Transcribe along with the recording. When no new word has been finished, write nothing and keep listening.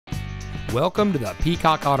Welcome to the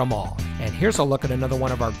Peacock Auto Mall, and here's a look at another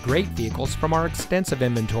one of our great vehicles from our extensive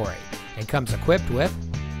inventory, and comes equipped with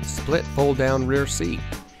split fold-down rear seat,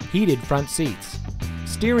 heated front seats,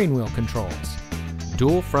 steering wheel controls,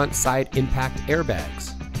 dual front side impact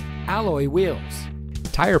airbags, alloy wheels,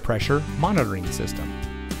 tire pressure monitoring system,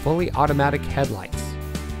 fully automatic headlights,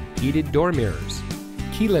 heated door mirrors,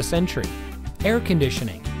 keyless entry, air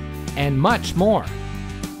conditioning, and much more.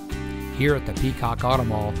 Here at the Peacock Auto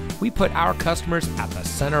Mall, we put our customers at the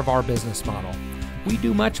center of our business model. We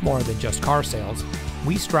do much more than just car sales.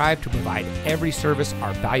 We strive to provide every service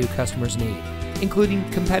our value customers need, including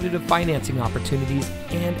competitive financing opportunities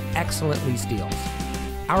and excellent lease deals.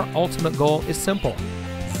 Our ultimate goal is simple: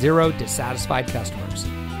 0 dissatisfied customers.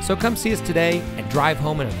 So come see us today and drive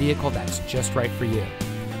home in a vehicle that's just right for you.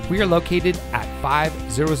 We are located at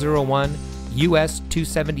 5001 US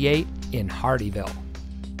 278 in Hardeeville.